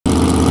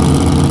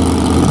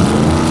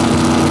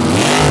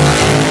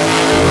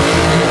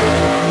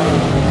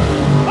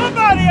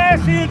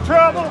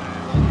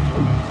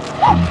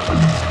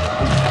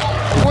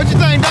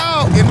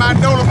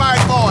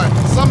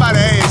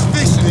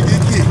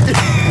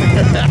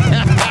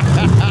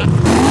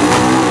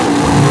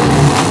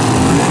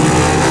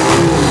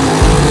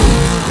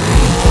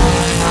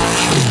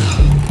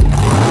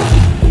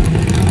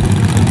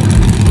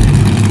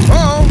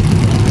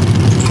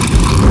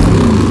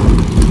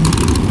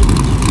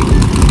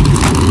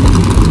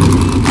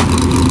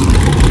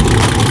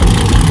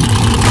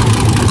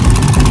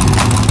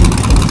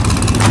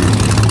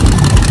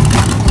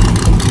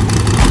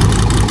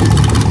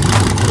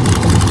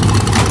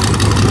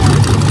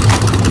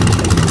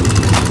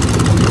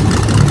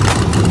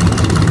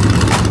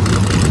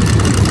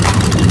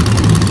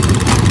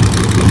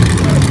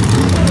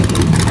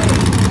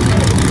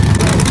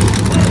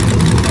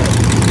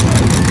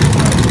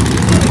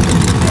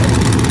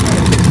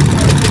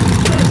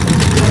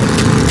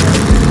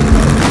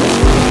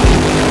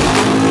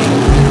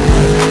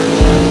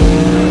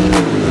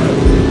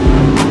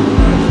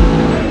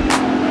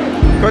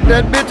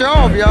bitch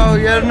off, y'all.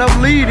 He had enough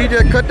lead, he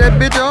just cut that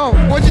bitch off.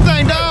 What you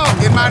think,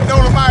 dog? In my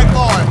Dolemite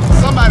boy,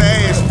 somebody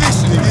ass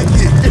fishing to get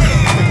hit.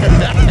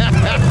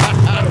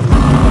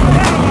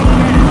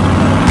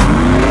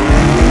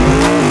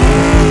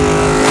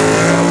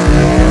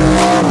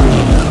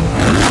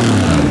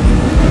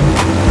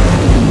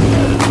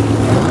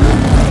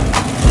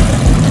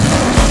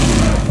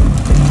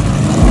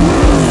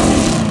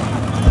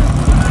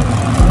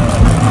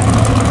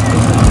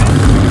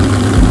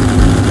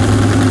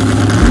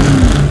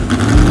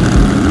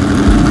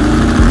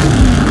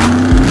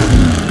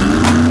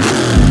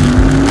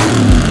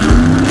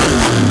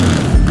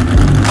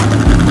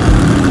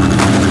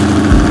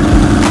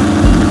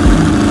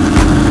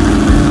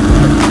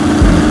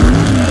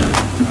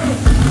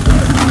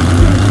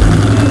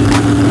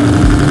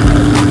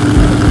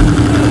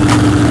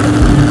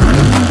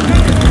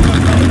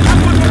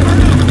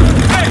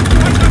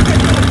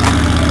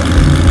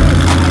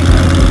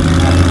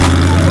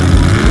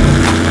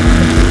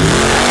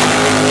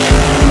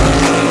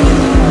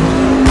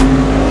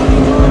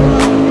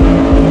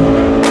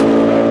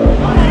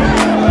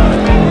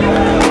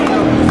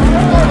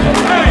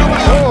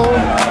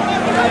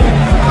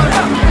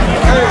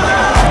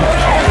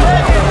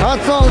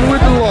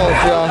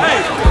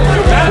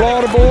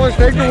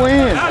 Take the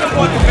win.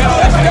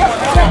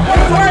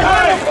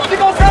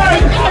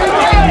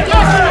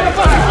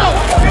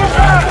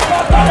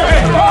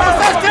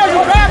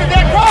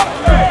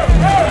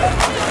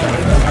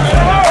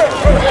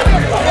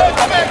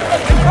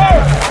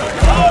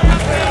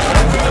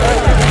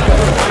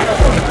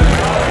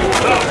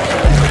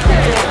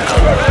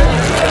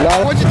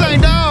 What you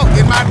think, dog?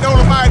 In my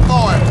Dolemite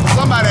boy,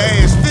 somebody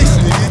ass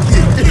fishing to get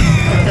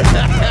hit.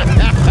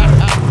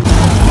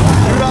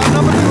 Shootout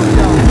number 2,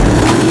 y'all.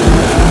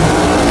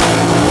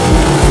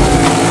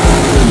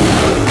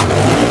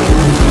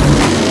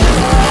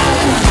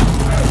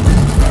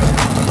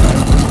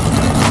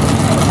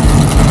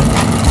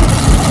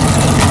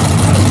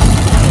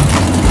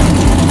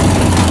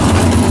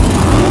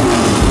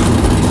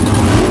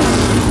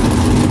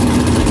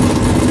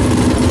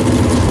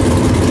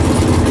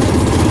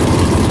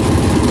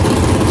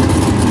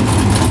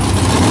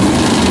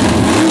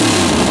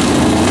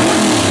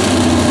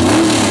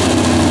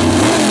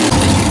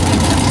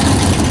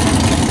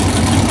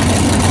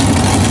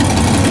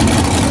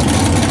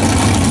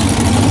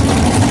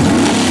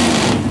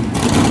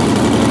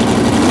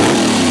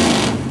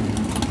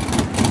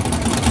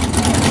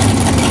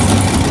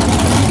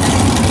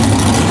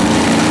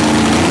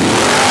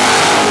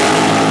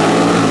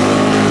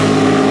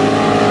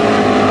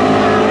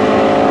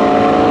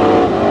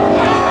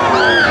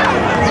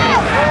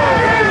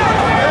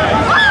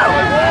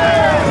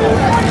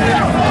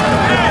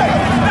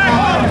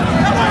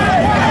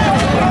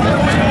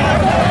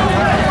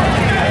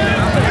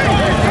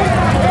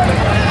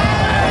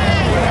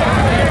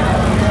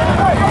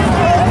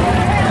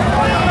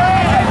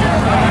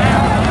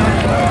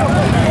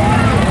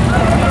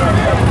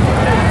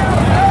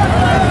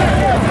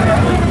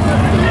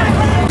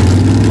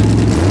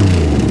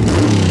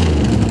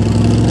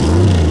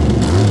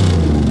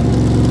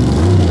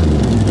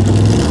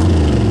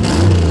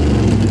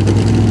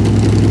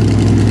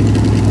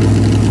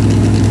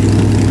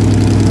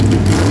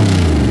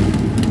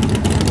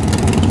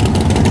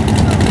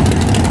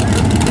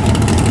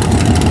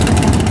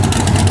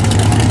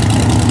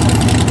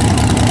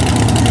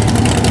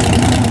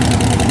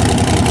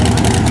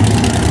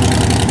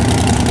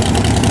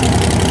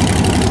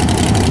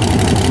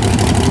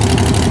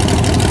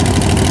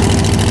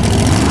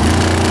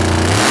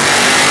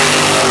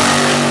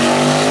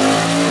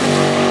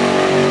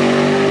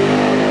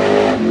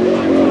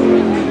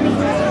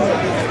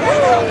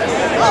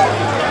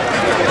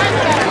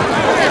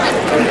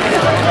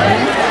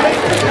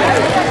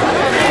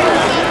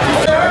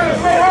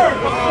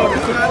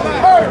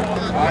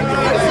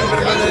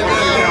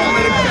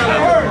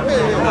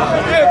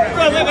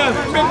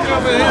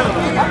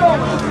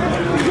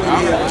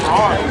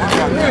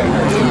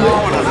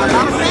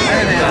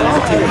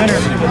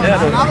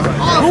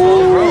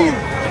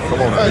 Come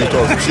on, you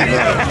start some shit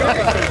now.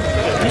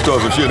 You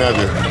start some shit out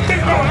there.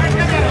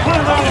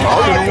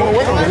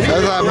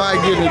 That's how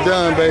Mike getting it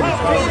done, baby.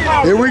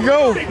 Here we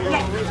go.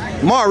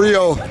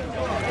 Mario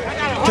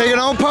taking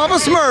on Papa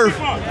Smurf.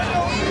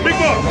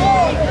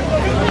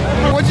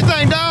 What you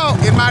think, dog?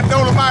 In my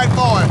Dolemite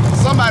boy,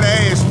 somebody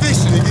ass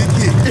fishing to get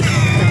hit.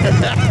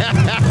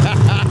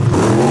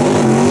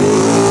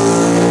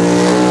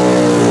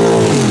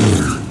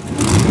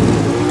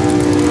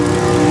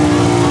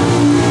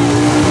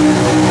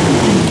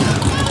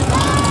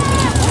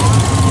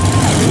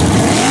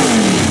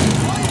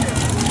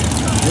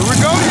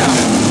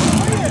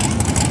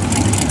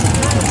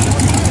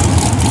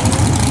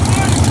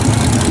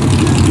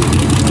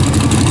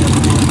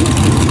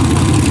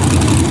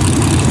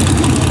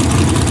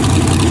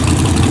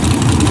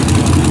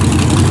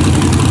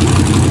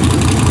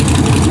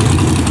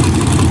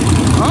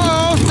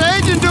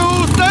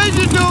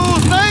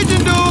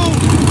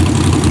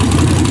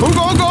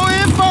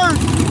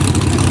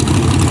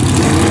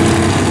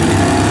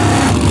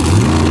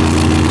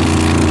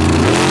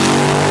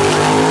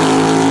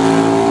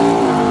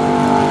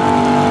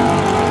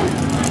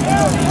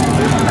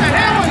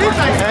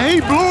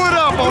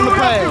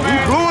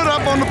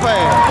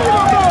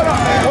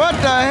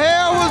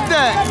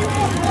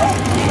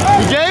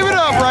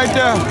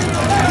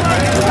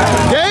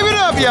 Gave it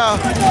up, y'all.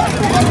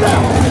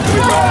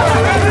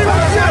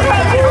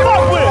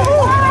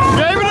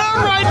 Gave it up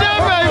right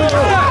there, baby.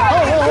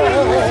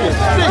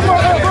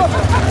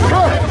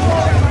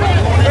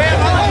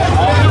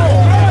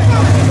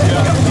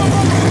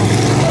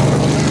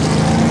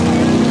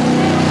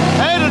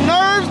 Hey, the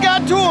nerves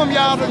got to him,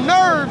 y'all. The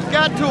nerves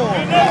got to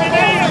him.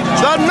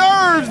 The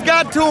nerves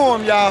got to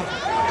him, y'all.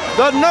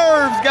 The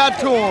nerves got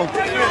to him.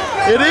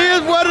 It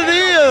is what it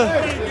is.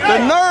 The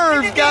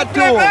nerves got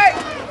to him.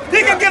 He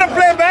can get a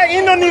play back.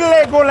 He don't need to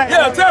let it go like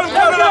that. Yeah, tell him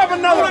to have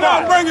another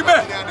pot. Bring it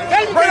back.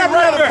 Bring it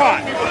another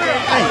pot.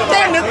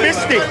 Damn this bitch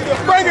stick.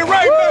 Bring it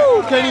right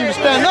back. Can't even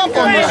stand up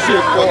on this shit,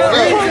 boy.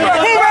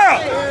 Move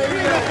out.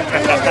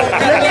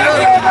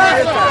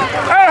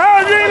 Hey,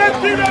 how you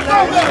let's keep that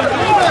going?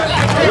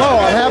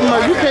 Lord, have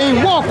mercy. You can't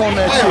even walk on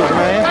that shit,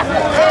 man.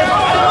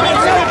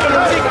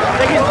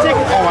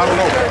 Oh, I don't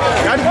know.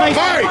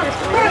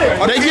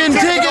 They getting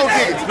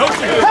tickets.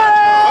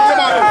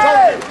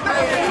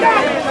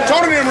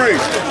 Tony them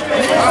race.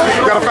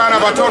 You gotta find out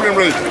about Tony them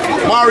race.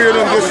 Mario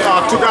them just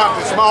took out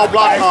the small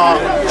block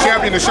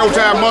champion, the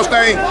Showtime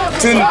Mustang,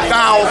 $10,000.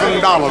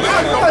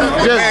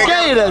 Just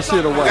gave that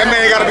shit away. That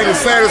man gotta be the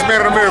saddest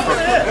man in America.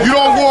 You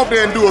don't go up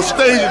there and do a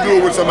stage and do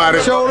it with somebody.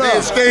 Showed up.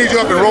 Then stage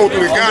up and roll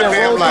through the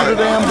goddamn line.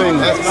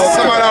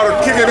 Somebody ought to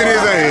kick him in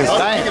his ass.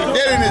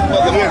 There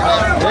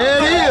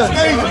it is.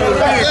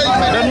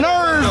 The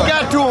nerves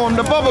got to him.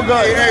 The bubble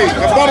guts. Hey,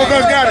 the bubble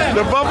guts got it.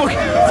 The bubble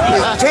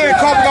guts. Ted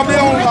Copper gonna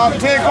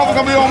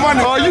be on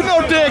Monday. Oh, you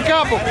know Ted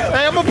Copper.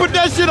 Hey, I'm gonna put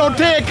that shit on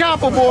Ted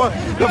Copper, boy.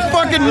 The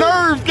fucking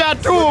nerves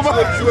got to him.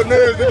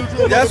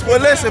 That's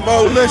what, listen,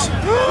 bro, listen.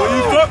 When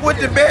you fuck with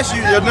the best,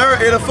 your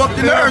nerve, it'll fuck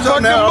the nerves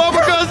up now. Fuck the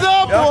bubble guts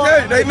up, boy.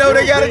 Okay, they know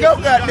they gotta go,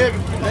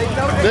 goddamn.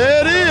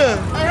 There it is.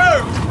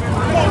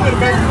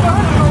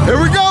 Here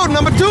we go,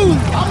 number 2. I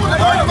want to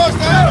break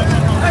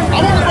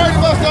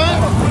the bus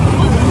down.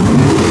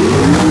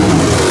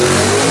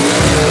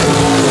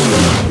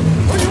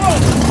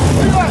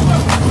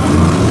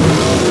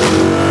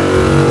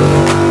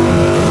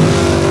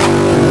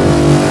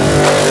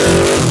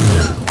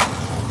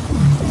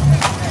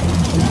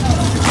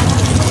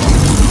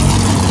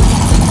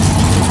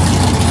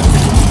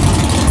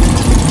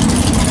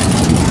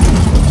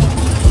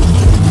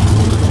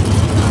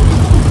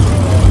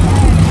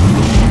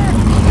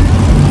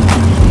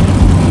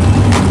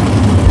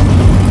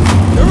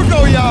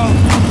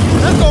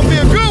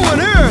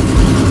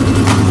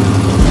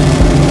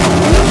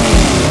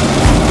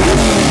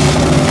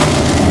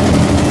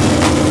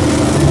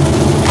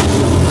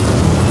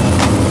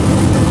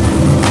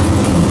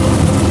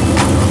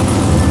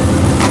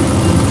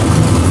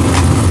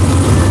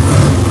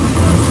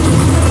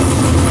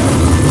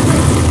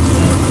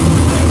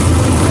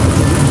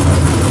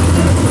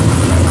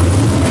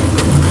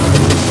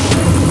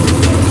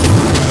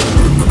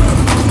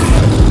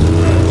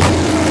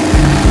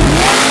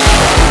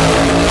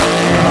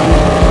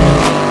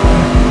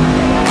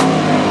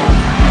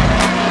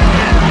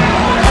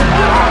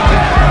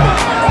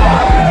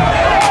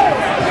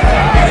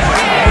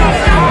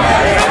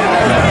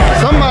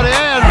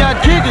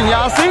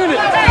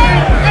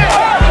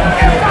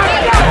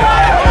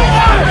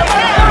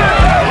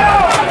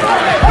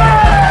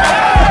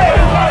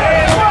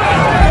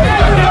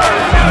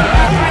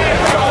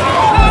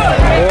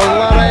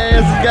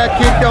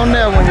 On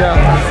that one, y'all.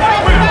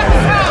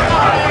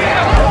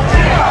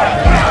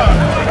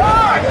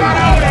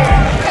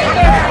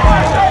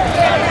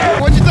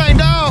 What you think,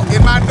 dog?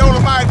 In my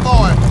Dolemite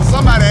boy,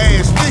 somebody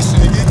ass fishing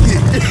to get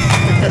kicked.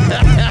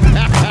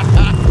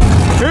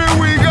 Here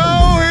we go.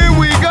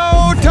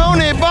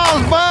 Tony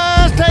Boss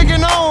Boys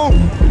taking on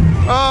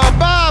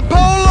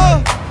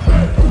Bipolar.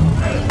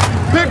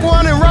 Pick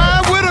one and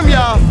ride with him,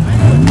 y'all.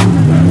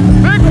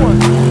 Pick one.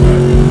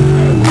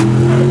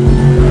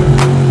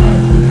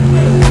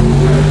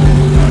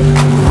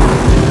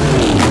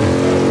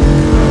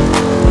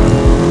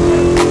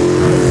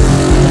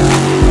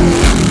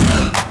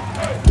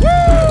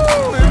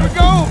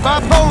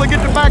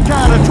 Get the back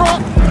tire of the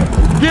truck,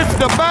 gets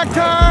the back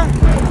tire.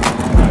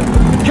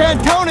 Can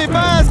Tony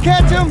Vines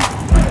catch him?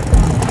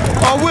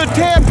 Or will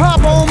Ted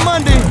Pop on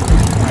Monday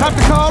have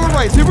to call a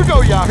race? Here we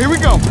go, y'all. Here we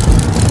go.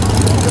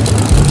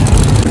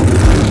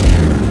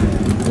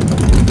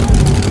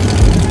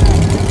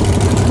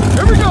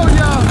 Here we go,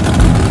 y'all.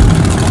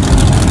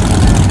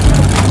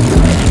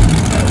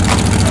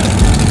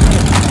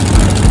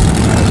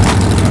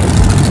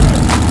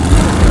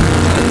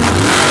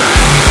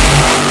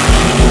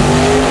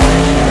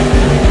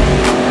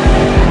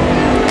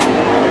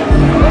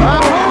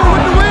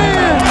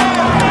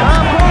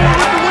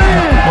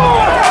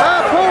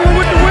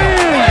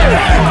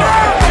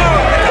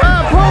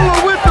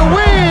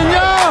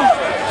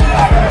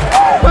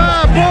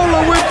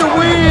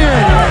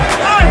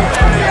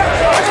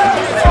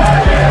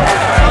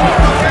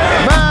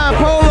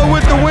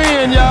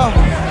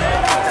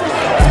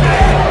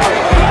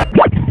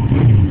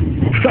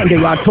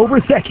 Sunday, October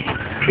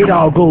 2nd. It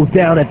all goes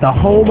down at the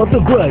home of the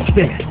Grudge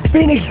Fest.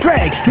 Phoenix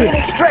Drag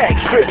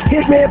Strip.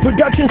 Hitman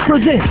Productions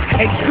presents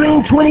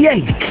Extreme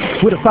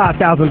 28 with a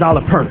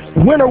 $5,000 purse.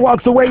 Winner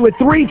walks away with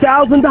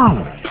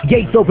 $3,000.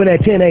 Gates open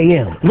at 10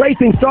 a.m.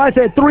 Racing starts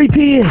at 3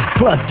 p.m.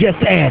 Plus, just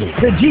added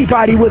the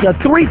G-Body with a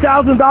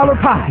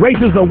 $3,000 pie.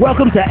 Racers are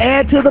welcome to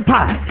add to the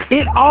pie.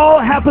 It all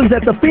happens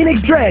at the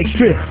Phoenix Drag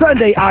Strip,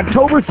 Sunday,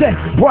 October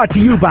 2nd. Brought to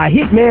you by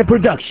Hitman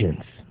Productions.